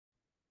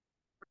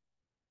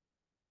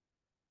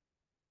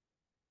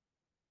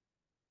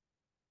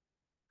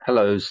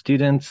Hello,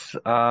 students.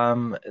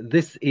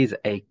 This is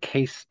a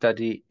case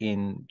study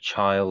in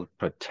child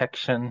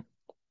protection.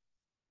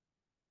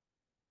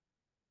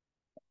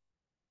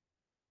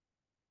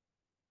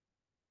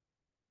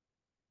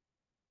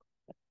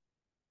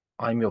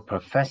 I'm your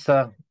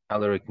professor,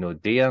 Alaric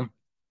Nordia,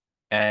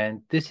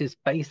 and this is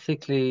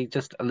basically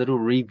just a little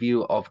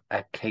review of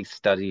a case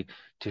study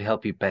to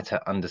help you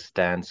better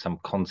understand some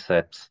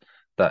concepts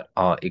that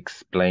are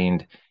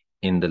explained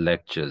in the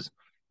lectures.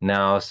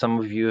 Now, some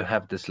of you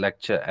have this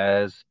lecture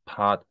as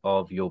part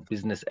of your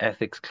business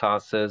ethics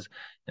classes,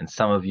 and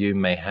some of you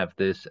may have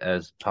this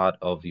as part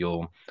of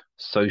your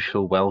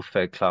social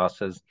welfare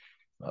classes.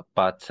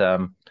 But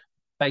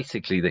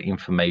basically, the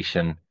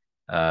information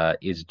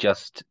is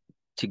just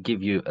to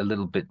give you a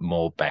little bit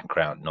more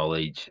background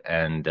knowledge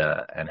and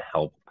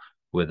help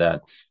with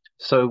that.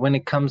 So when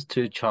it comes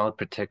to child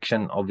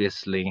protection,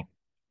 obviously,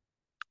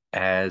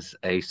 as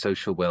a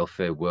social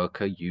welfare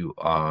worker, you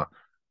are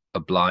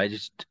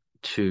obliged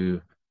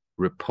to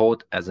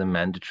report as a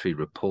mandatory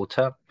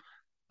reporter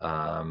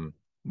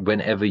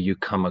whenever you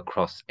come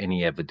across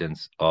any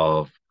evidence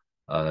of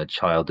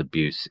child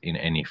abuse in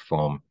any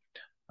form.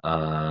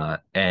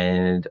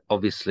 And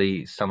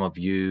obviously, some of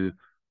you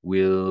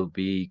will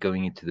be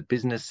going into the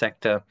business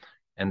sector,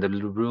 and the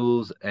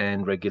rules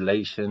and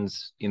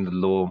regulations in the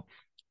law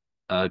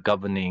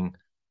governing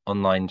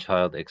online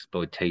child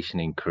exploitation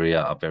in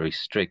Korea are very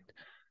strict.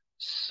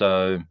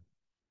 So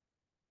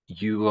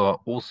you are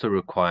also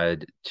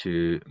required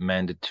to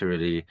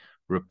mandatorily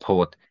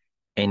report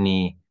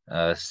any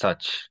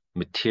such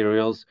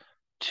materials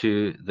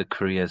to the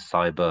Korea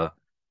Cyber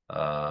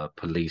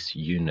Police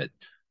Unit,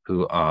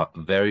 who are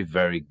very,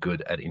 very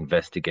good at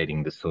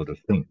investigating this sort of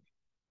thing.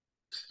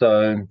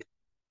 So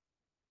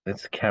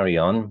let's carry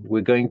on.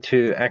 We're going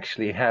to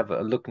actually have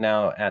a look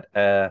now at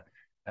a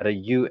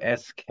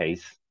US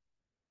case.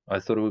 I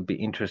thought it would be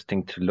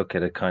interesting to look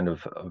at a kind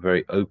of a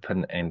very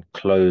open and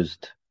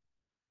closed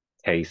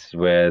case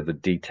where the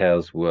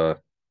details were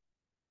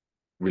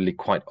really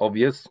quite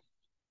obvious.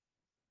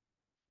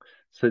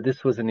 So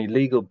this was an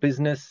illegal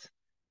business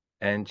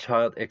and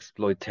child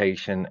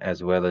exploitation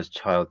as well as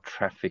child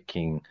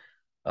trafficking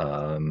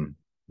um,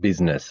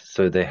 business.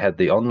 So they had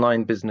the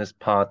online business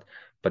part,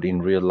 but in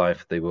real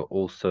life they were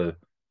also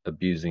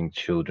abusing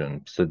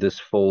children. So this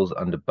falls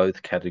under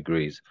both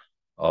categories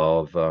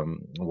of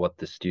what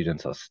the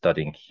students are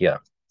studying here.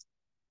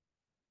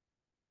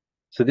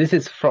 So this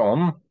is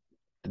from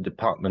the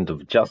Department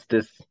of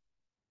Justice.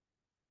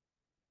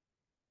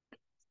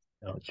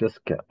 I'll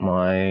just get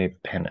my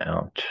pen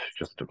out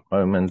just a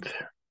moment.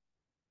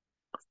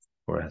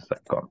 Where has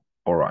that gone?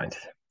 All right.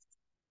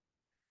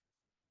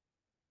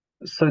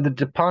 So the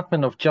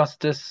Department of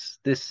Justice,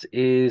 this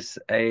is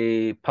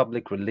a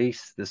public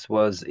release. This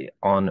was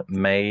on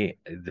May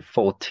the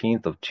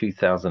 14th of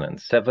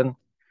 2007.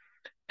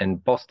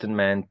 And Boston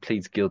man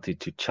pleads guilty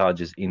to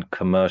charges in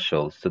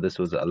commercial. So this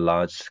was a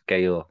large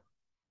scale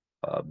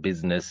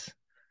business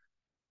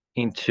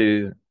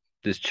into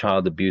this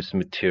child abuse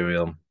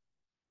material.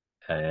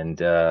 And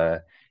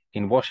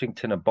in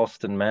Washington, a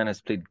Boston man has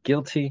pleaded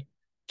guilty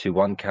to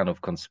one count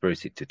of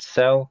conspiracy to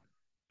sell,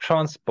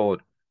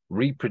 transport,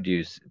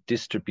 reproduce,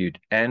 distribute,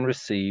 and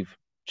receive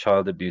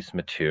child abuse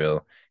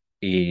material,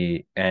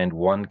 and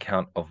one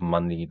count of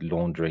money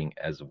laundering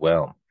as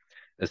well.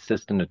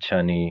 Assistant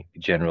Attorney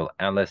General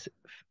Alice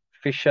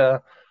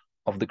Fisher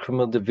of the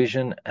Criminal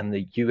Division and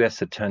the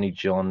U.S. Attorney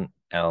John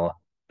L.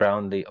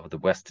 Brownlee of the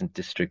Western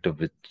District of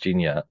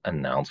Virginia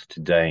announced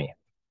today.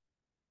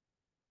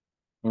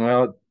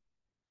 Well,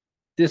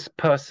 this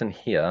person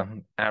here,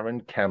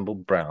 Aaron Campbell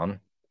Brown,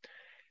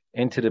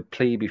 entered a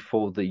plea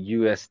before the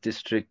U.S.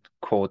 District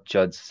Court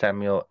Judge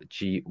Samuel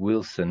G.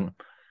 Wilson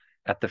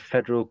at the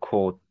federal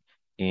court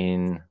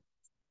in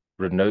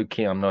Roanoke.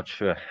 I'm not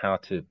sure how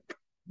to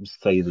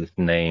say this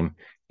name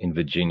in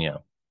Virginia.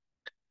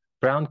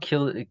 Brown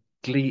can't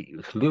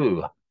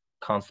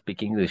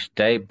speak English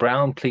today.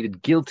 Brown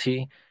pleaded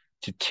guilty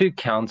to two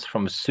counts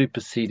from a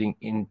superseding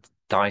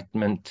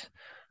indictment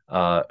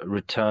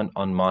returned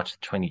on March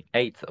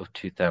 28th of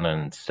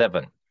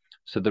 2007.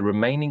 So the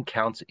remaining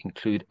counts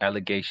include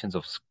allegations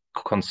of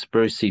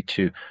conspiracy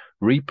to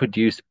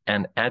reproduce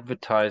and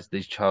advertise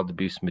these child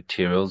abuse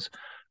materials,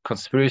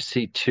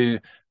 conspiracy to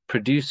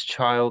produce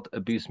child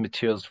abuse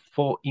materials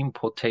for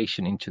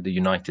importation into the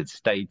United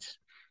States.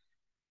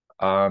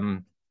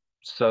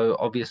 So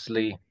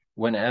obviously,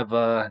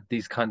 whenever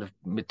these kind of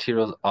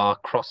materials are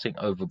crossing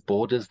over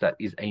borders, that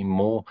is a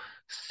more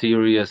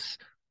serious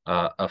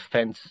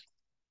offense,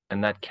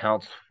 and that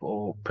counts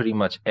for pretty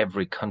much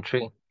every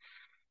country.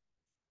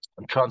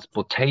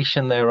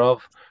 Transportation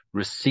thereof,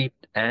 receipt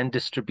and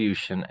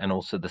distribution, and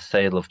also the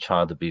sale of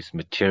child abuse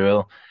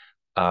material,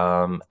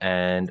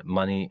 and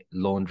money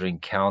laundering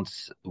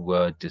counts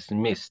were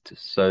dismissed.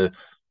 So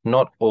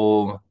not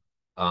all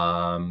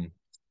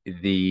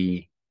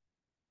the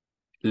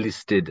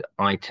listed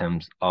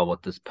items are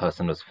what this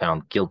person was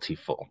found guilty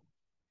for.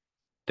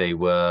 They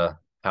were,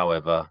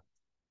 however,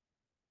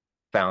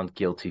 found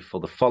guilty for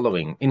the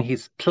following. In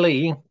his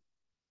plea,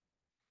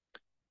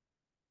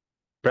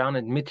 Brown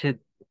admitted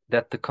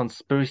that the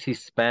conspiracy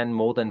spanned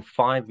more than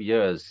 5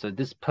 years. So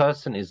this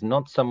person is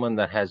not someone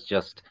that has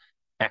just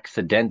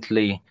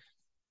accidentally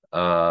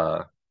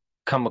uh,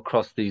 come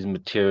across these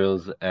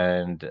materials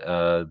and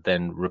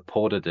then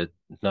reported it.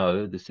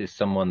 No, this is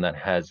someone that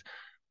has,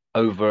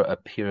 over a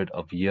period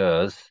of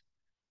years,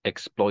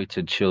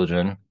 exploited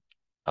children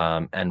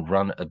and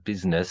run a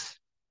business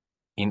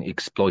in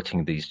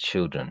exploiting these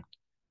children.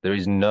 There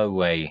is no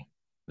way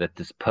that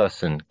this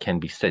person can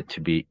be said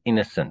to be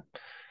innocent.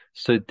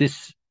 So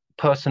this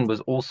person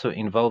was also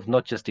involved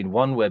not just in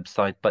one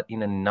website, but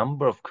in a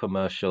number of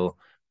commercial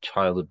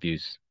child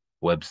abuse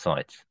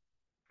websites.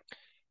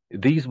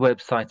 These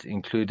websites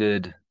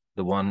included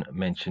the one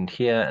mentioned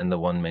here and the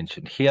one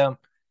mentioned here,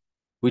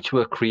 which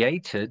were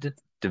created,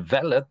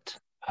 developed,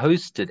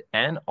 hosted,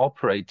 and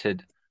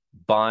operated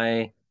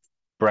by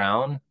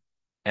Brown,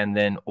 and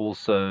then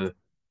also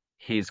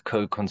his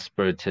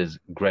co-conspirators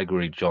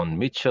Gregory John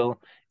Mitchell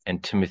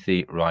and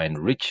Timothy Ryan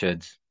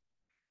Richards,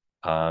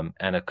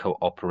 and a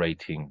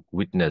cooperating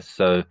witness.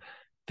 So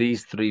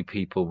these three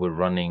people were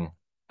running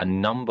a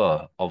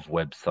number of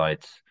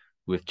websites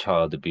with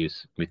child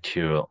abuse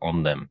material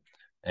on them.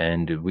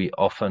 And we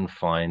often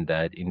find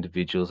that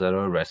individuals that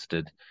are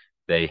arrested,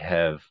 they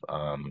have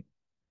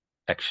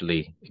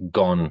actually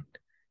gone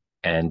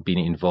and been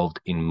involved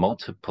in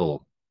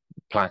multiple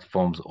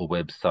platforms or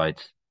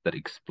websites that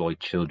exploit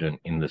children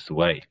in this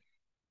way.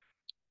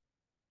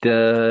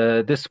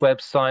 This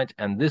website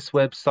and this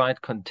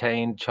website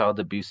contained child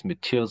abuse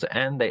materials,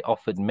 and they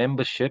offered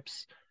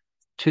memberships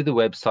to the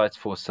websites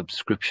for a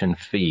subscription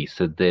fee.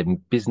 So their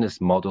business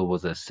model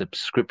was a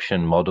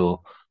subscription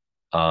model,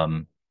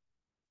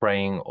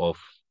 preying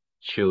off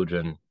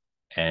children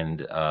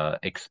and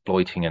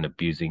exploiting and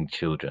abusing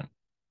children.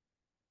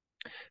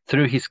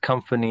 Through his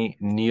company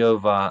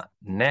Neova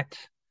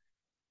Net,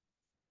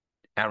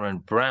 Aaron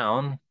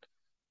Brown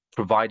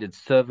provided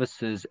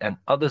services and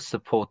other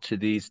support to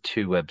these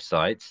two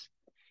websites,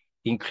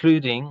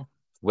 including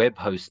web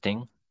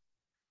hosting.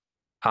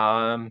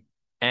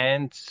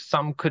 And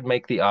some could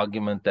make the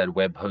argument that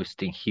web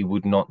hosting, he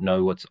would not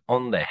know what's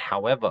on there.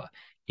 However,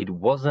 it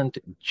wasn't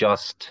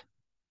just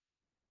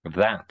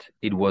that.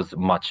 It was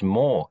much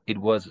more. It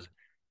was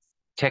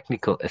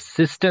technical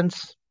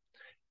assistance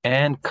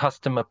and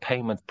customer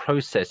payment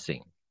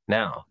processing.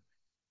 Now,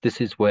 this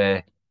is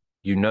where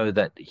you know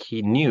that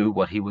he knew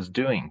what he was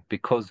doing,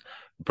 because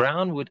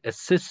Brown would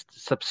assist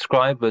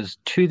subscribers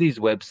to these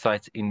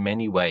websites in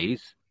many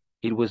ways.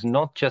 It was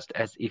not just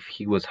as if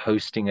he was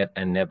hosting it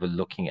and never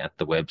looking at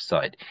the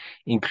website,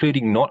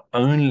 including not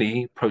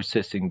only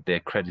processing their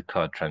credit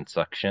card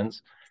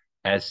transactions,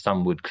 as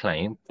some would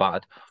claim,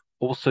 but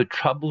also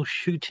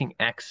troubleshooting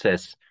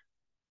access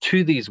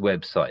to these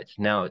websites.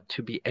 Now,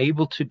 to be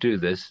able to do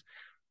this,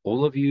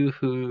 all of you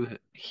who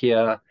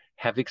here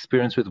have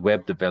experience with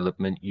web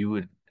development, you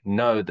would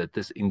know that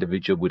this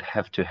individual would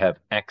have to have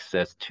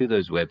access to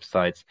those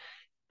websites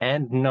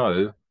and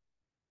know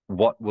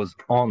what was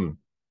on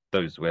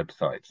those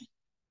websites.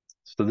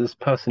 So this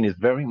person is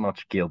very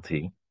much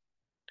guilty.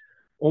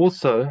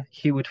 Also,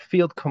 he would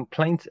field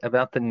complaints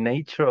about the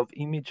nature of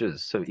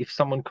images. So if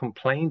someone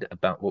complained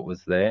about what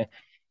was there,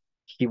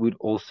 he would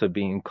also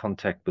be in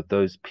contact with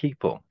those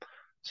people.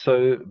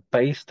 So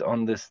based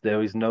on this,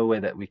 there is no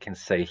way that we can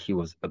say he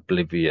was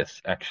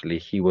oblivious. Actually,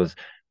 he was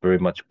very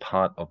much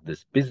part of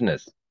this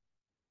business.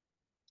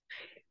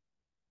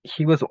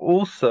 He was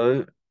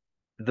also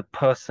the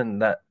person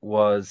that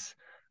was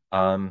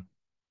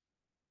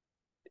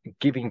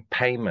giving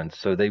payments.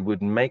 So they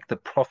would make the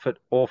profit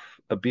off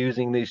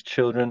abusing these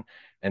children,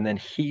 and then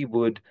he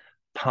would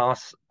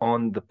pass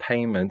on the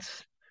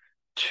payments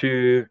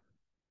to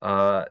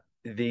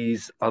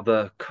these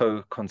other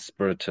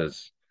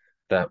co-conspirators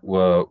that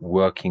were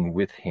working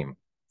with him.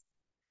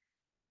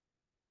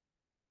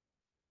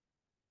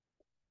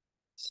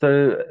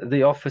 So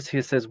the office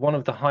here says one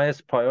of the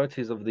highest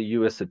priorities of the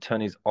U.S.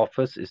 Attorney's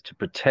Office is to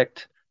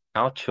protect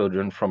our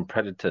children from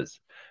predators.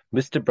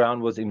 Mr.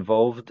 Brown was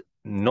involved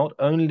not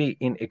only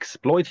in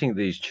exploiting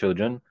these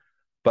children,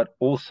 but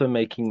also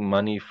making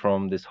money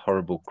from this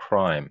horrible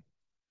crime.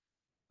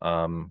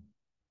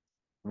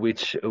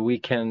 Which we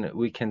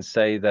can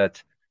say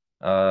that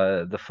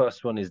the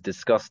first one is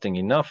disgusting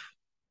enough.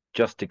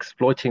 Just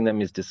exploiting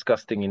them is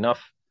disgusting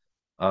enough,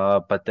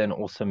 but then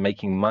also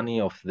making money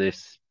off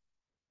this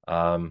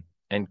and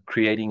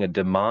creating a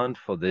demand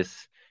for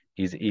this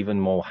is even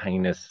more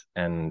heinous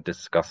and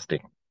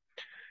disgusting.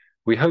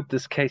 We hope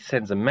this case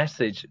sends a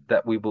message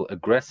that we will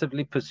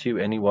aggressively pursue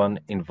anyone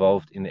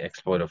involved in the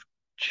exploit of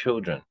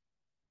children,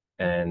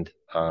 and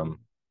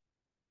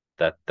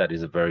that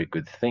is a very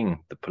good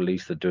thing. The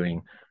police are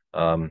doing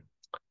a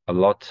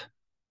lot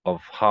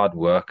of hard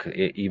work,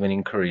 even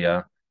in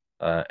Korea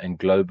and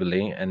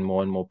globally, and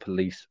more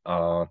police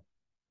are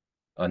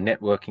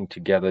networking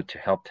together to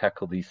help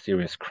tackle these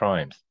serious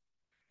crimes.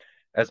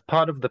 As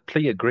part of the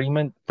plea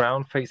agreement,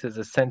 Brown faces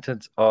a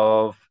sentence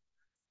of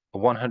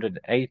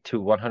 108 to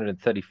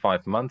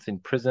 135 months in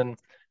prison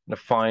and a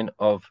fine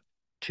of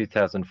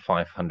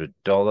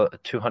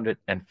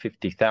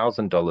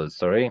 $250,000,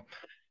 sorry,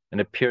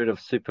 and a period of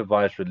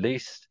supervised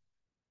release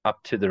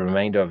up to the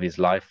remainder of his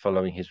life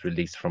following his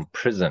release from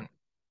prison.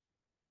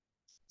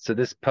 So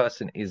this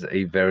person is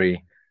a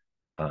very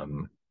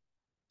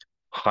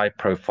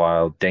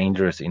high-profile,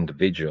 dangerous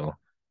individual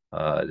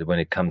when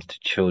it comes to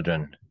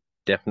children.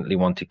 Definitely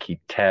want to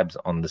keep tabs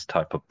on this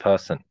type of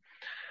person.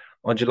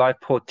 On July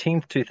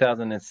 14th,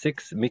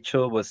 2006,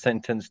 Mitchell was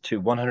sentenced to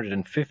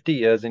 150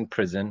 years in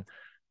prison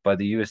by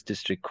the U.S.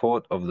 District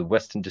Court of the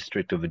Western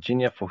District of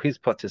Virginia for his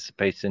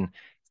participation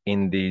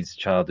in these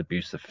child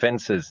abuse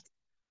offenses.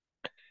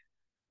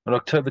 On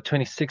October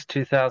 26,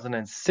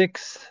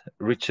 2006,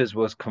 Richards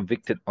was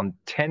convicted on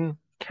 10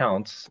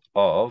 counts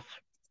of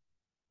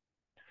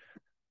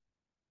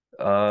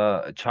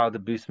child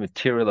abuse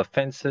material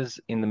offenses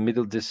in the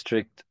Middle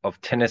District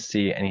of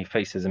Tennessee, and he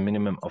faces a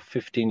minimum of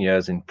 15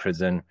 years in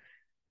prison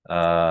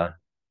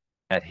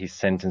at his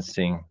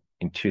sentencing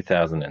in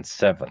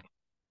 2007.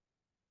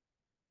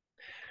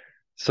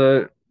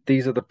 So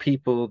these are the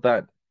people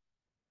that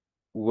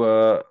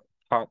were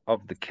part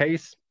of the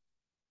case,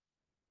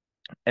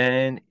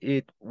 and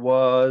it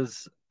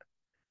was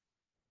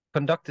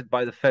conducted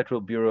by the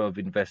Federal Bureau of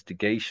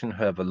Investigation,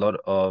 who have a lot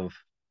of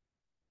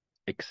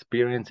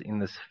experience in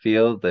this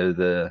field.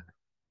 They're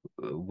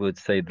would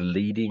say the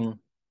leading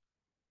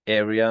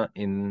area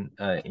in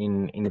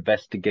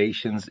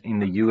investigations in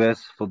the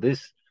US for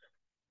this.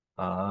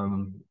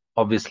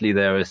 Obviously,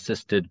 they're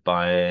assisted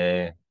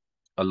by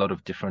a lot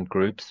of different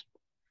groups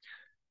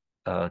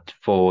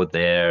for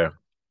their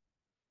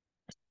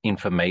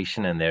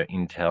information and their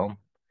intel.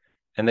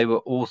 And they were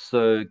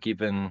also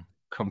given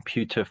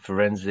computer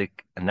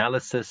forensic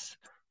analysis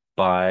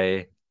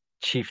by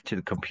Chief to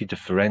the Computer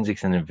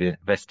Forensics and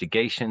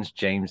Investigations,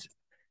 James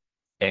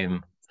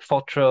M.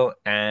 Fottrell,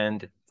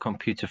 and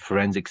computer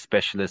forensic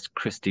specialist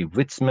Christy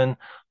Witzman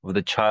of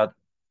the Child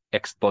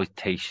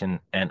Exploitation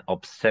and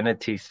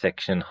Obscenity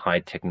Section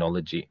High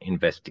Technology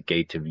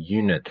Investigative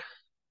Unit.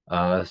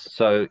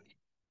 So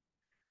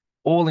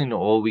all in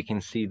all, we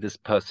can see this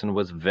person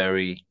was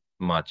very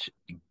much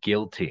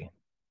guilty.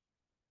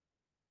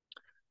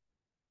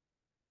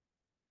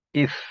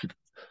 If,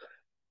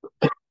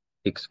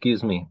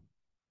 excuse me,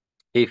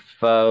 if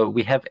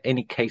we have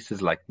any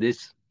cases like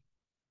this,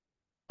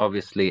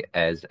 obviously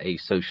as a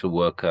social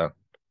worker,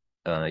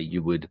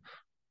 you would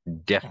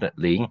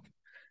definitely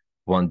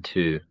want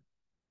to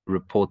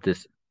report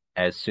this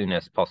as soon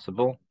as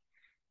possible.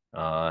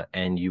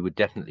 And you would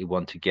definitely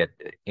want to get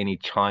any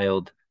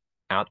child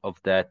out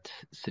of that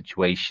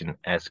situation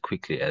as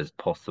quickly as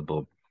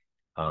possible.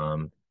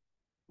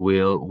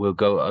 We'll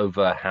go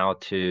over how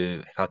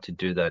to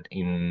do that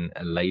in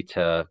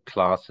later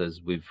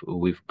classes.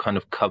 We've kind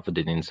of covered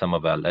it in some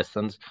of our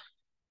lessons.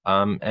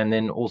 And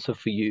then also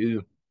for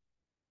you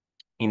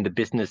in the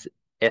business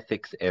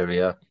ethics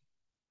area,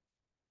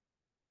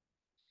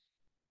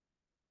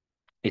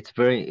 it's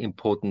very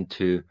important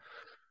to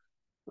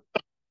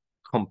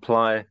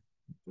comply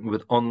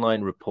with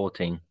online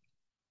reporting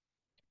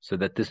so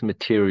that this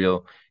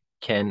material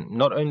can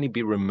not only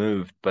be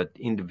removed, but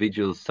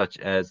individuals such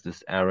as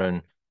this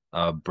Aaron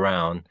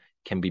Brown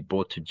can be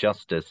brought to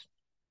justice,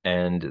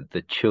 and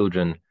the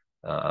children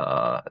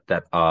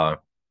that are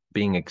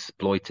being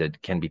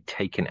exploited can be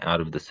taken out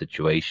of the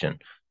situation.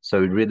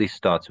 So it really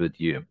starts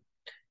with you.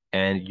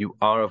 And you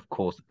are, of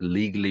course,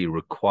 legally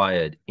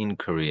required in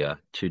Korea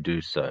to do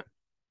so.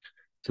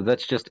 So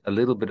that's just a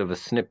little bit of a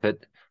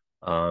snippet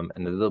and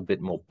a little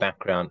bit more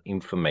background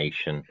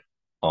information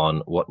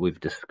on what we've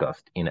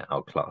discussed in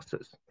our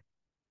classes.